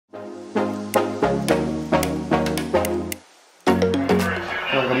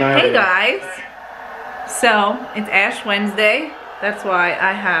Hey guys, so it's Ash Wednesday. That's why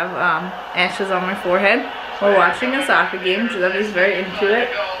I have ashes on my forehead. We're watching a soccer game. Giuseppe's very into it.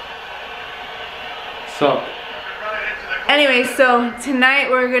 So. Anyway, so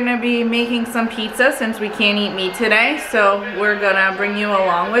tonight we're gonna be making some pizza since we can't eat meat today. So we're gonna bring you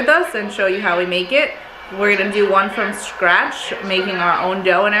along with us and show you how we make it. We're gonna do one from scratch, making our own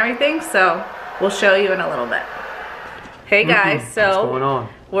dough and everything. So we'll show you in a little bit. Hey guys, so what's going on?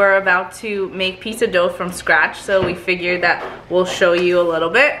 We're about to make pizza dough from scratch, so we figured that we'll show you a little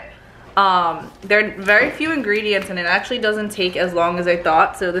bit. There are very few ingredients and it actually doesn't take as long as I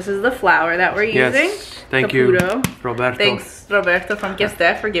thought. So this is the flour that we're using. Yes, thank you, Roberto. Thanks, Roberto from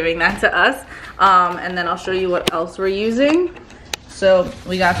Giuseppe for giving that to us. And then I'll show you what else we're using. So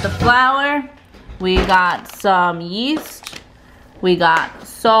we got the flour, we got some yeast, we got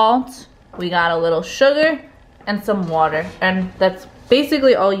salt, we got a little sugar, and some water, and that's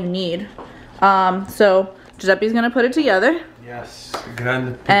basically all you need. So Giuseppe's gonna put it together. Yes,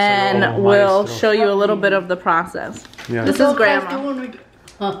 grande pizza and we'll show you a little bit of the process. Yeah. This is Grandma.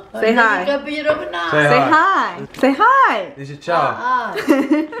 Say hi. Say hi. Say hi. This is ciao.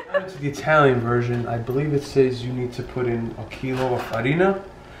 It's the Italian version. I believe it says you need to put in a kilo of farina.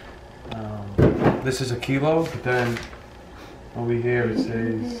 This is a kilo, but then over here it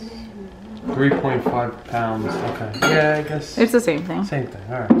says 3.5 pounds. Okay. Yeah, I guess. It's the same thing. Same thing.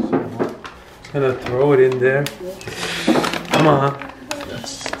 All right. So I'm gonna throw it in there. Come on.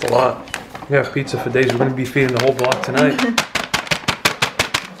 That's a lot. We have pizza for days. We're gonna be feeding the whole block tonight.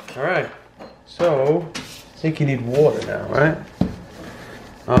 All right. So I think you need water now, right?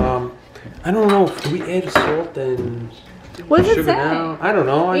 I don't know. Do we add salt and what does it sugar say? now? I don't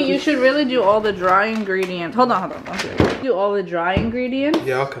know. You should really do all the dry ingredients. Hold on. Do all the dry ingredients.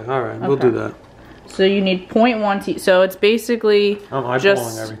 Yeah, okay, all right, we'll do that. So you need 0.1 tea. So it's basically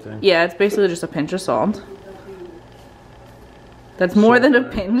just everything. Yeah, it's basically just a pinch of salt. That's more than a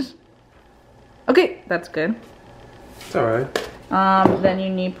pinch. Okay, that's good. It's all right. Then you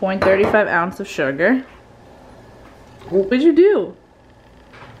need 0.35 ounce of sugar. What did you do?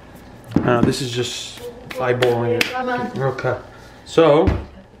 This is just eyeballing it. Okay. So,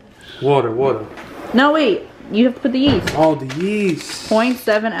 water. No, wait. You have to put the yeast. Oh, the yeast.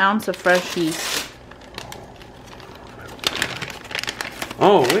 0.7 ounce of fresh yeast.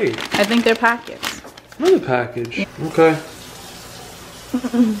 Oh, wait. I think they're packets. Another package. Yeah. Okay.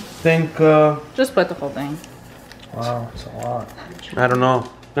 Just put the whole thing. Wow, it's a lot. I don't know.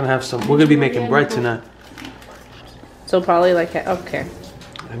 We're gonna have some. We're gonna be making bread tonight. So probably like, okay.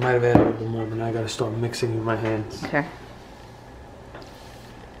 I might have added a little bit more, but now I gotta start mixing with my hands. Okay.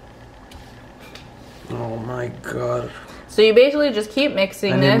 Oh my god. So you basically just keep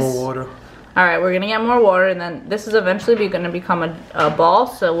mixing this. I need more water. Alright, we're gonna get more water and then this is eventually gonna become a ball,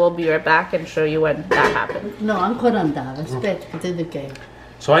 so we'll be right back and show you when that happens. No, ancora andava, aspetta, che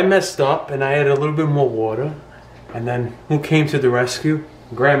So I messed up and I added a little bit more water. And then who came to the rescue?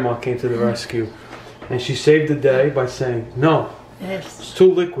 Grandma came to the rescue. And she saved the day by saying, no, it's too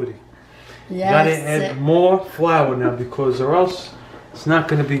liquidy. You gotta add more flour now because or else it's not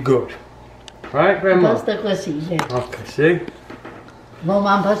gonna be good. Right, Grandma? Basta così, okay, see?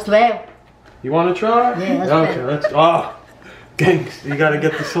 You wanna try? Yeah, okay, let's gangs, you gotta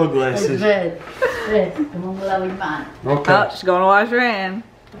get the sunglasses. Okay. Oh, she's gonna wash her hand.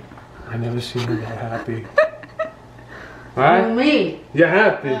 I never seen her that happy. Right? Me? You're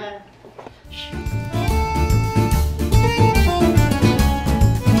happy.